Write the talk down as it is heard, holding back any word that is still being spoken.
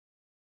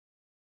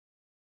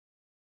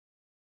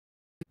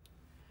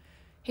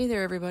Hey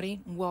there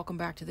everybody, welcome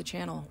back to the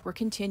channel. We're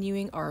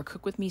continuing our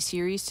Cook With Me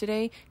series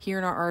today here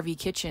in our RV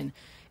kitchen.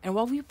 And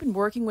while we've been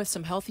working with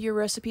some healthier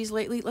recipes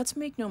lately, let's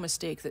make no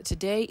mistake that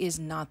today is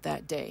not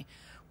that day.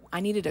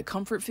 I needed a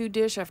comfort food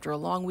dish after a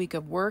long week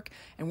of work,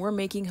 and we're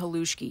making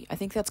Haluski. I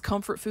think that's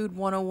comfort food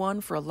 101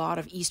 for a lot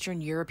of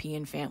Eastern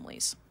European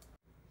families.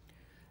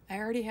 I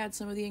already had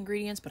some of the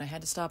ingredients, but I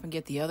had to stop and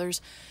get the others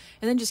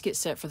and then just get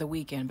set for the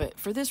weekend. But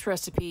for this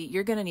recipe,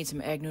 you're going to need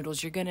some egg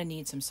noodles, you're going to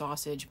need some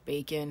sausage,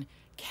 bacon,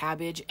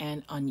 cabbage,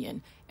 and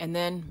onion, and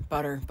then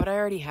butter. But I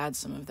already had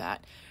some of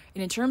that.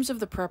 And in terms of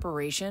the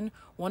preparation,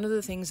 one of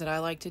the things that I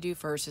like to do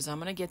first is I'm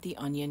going to get the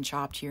onion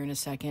chopped here in a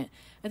second.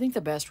 I think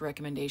the best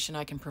recommendation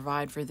I can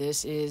provide for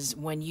this is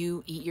when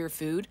you eat your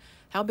food,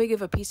 how big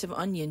of a piece of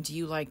onion do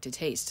you like to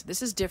taste?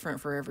 This is different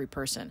for every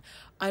person.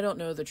 I don't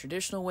know the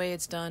traditional way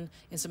it's done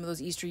in some of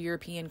those Eastern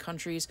European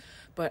countries,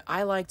 but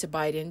I like to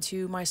bite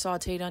into my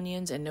sauteed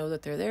onions and know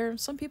that they're there.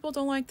 Some people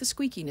don't like the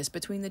squeakiness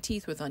between the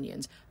teeth with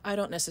onions. I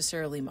don't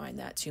necessarily mind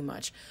that too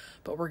much,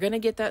 but we're going to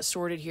get that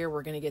sorted here.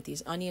 We're going to get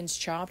these onions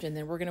chopped, and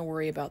then we're going to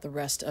worry about the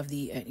rest of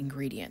the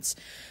ingredients.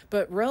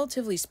 But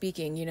relatively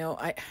speaking,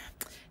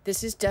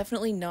 this is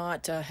definitely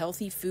not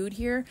healthy food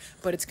here,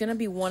 but it's going to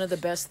be one of the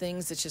best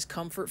things that's just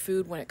comfort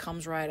food when it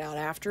comes right out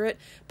after it.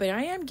 But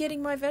I am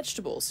getting my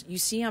vegetables. You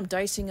see I'm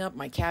dicing up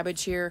my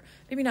cabbage here.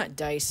 Maybe not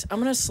dice. I'm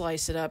going to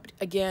slice it up.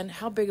 Again,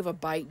 how big of a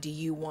bite do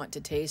you want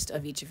to taste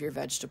of each of your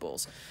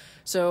vegetables?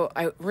 So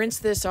I rinse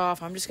this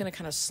off. I'm just going to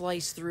kind of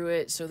slice through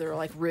it so they're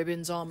like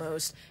ribbons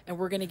almost, and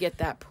we're going to get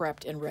that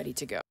prepped and ready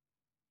to go.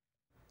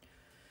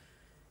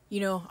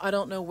 I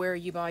don't know where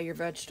you buy your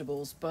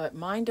vegetables, but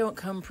mine don't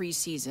come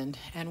pre-seasoned.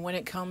 And when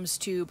it comes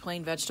to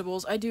plain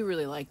vegetables, I do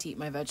really like to eat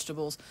my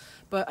vegetables,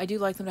 but I do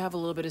like them to have a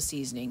little bit of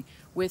seasoning.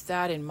 With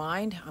that in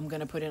mind, I'm going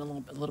to put in a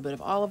little bit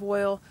of olive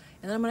oil,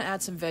 and then I'm going to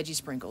add some veggie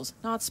sprinkles.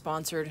 Not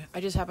sponsored. I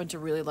just happen to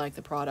really like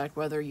the product,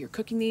 whether you're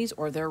cooking these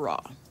or they're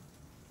raw.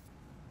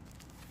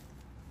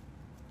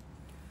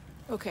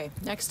 Okay,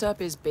 next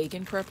up is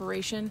bacon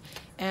preparation,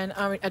 and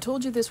I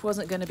told you this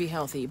wasn't going to be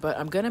healthy, but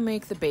I'm going to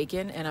make the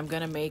bacon, and I'm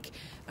going to make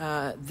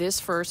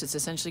this first. It's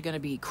essentially going to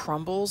be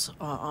crumbles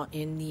on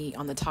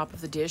the top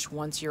of the dish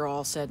once you're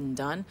all said and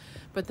done,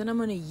 but then I'm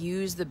going to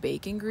use the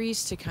bacon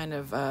grease to kind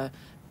of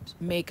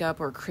make up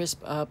or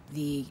crisp up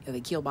the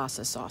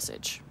kielbasa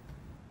sausage.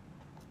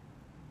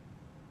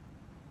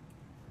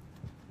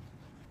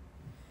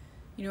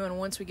 And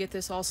once we get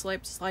this all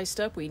sliced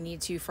up, we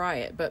need to fry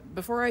it. But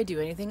before I do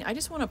anything, I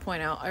just want to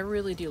point out, I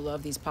really do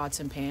love these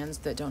pots and pans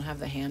that don't have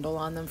the handle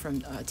on them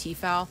from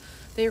Tefal.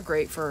 They are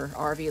great for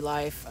RV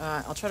life.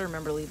 I'll try to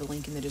remember to leave a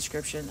link in the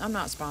description. I'm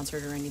not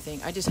sponsored or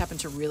anything. I just happen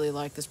to really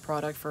like this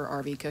product for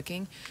RV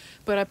cooking.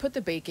 But I put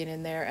the bacon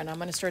in there, and I'm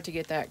going to start to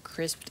get that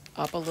crisped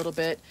up a little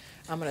bit.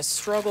 I'm going to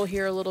struggle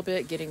here a little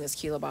bit, getting this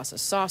kielbasa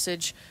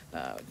sausage,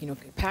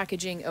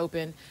 packaging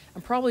open.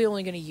 I'm probably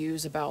only going to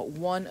use about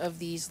one of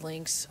these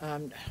links.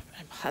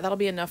 That'll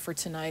be enough for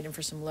tonight and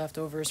for some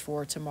leftovers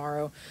for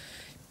tomorrow.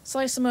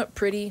 Slice them up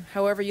pretty,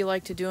 however you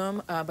like to do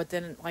them. But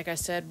then, like I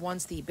said,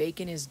 once the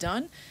bacon is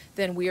done,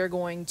 then we are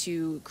going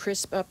to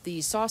crisp up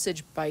the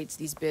sausage bites,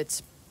 these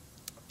bits,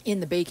 in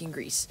the bacon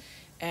grease.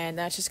 And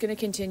that's just going to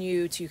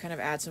continue to kind of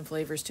add some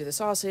flavors to the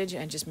sausage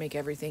and just make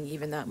everything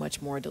even that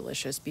much more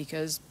delicious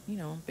because,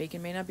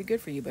 bacon may not be good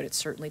for you, but it's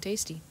certainly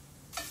tasty.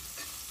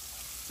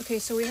 Okay,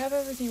 so we have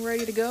everything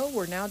ready to go.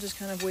 We're now just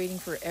kind of waiting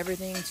for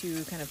everything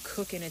to kind of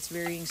cook in its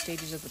varying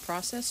stages of the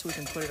process so we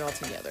can put it all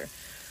together.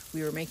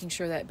 We were making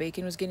sure that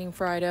bacon was getting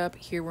fried up.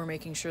 Here we're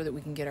making sure that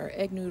we can get our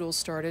egg noodles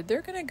started.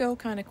 They're going to go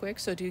kind of quick,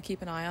 so do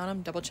keep an eye on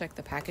them. Double check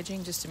the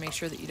packaging just to make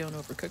sure that you don't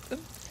overcook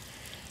them.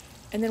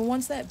 And then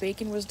once that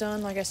bacon was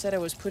done, like I said, I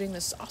was putting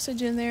the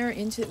sausage in there,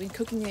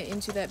 cooking it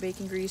into that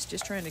bacon grease,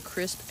 just trying to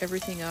crisp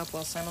everything up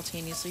while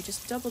simultaneously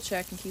just double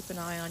check and keep an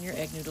eye on your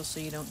egg noodles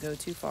so you don't go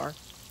too far.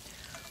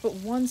 But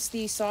once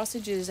the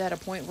sausage is at a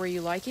point where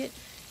you like it,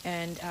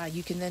 and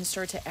you can then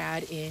start to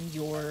add in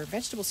your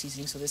vegetable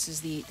seasoning. So this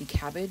is the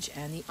cabbage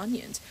and the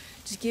onions.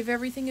 Just give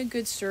everything a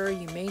good stir.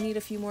 You may need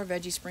a few more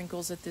veggie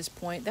sprinkles at this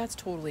point. That's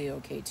totally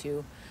okay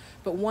too.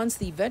 But once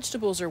the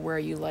vegetables are where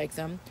you like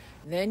them,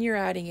 then you're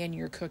adding in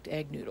your cooked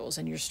egg noodles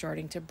and you're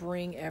starting to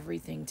bring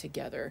everything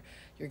together.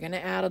 You're going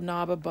to add a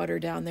knob of butter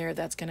down there.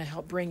 That's going to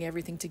help bring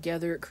everything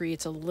together. It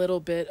creates a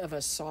little bit of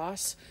a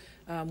sauce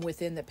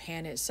within the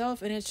pan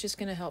itself, and it's just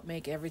going to help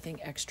make everything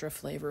extra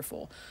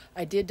flavorful.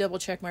 I did double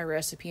check my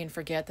recipe and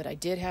forget that I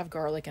did have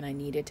garlic and I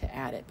needed to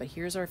add it, but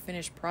here's our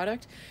finished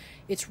product.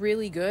 It's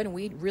really good, and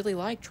we really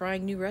like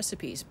trying new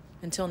recipes.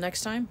 Until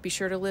next time, be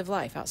sure to live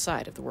life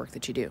outside of the work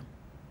that you do.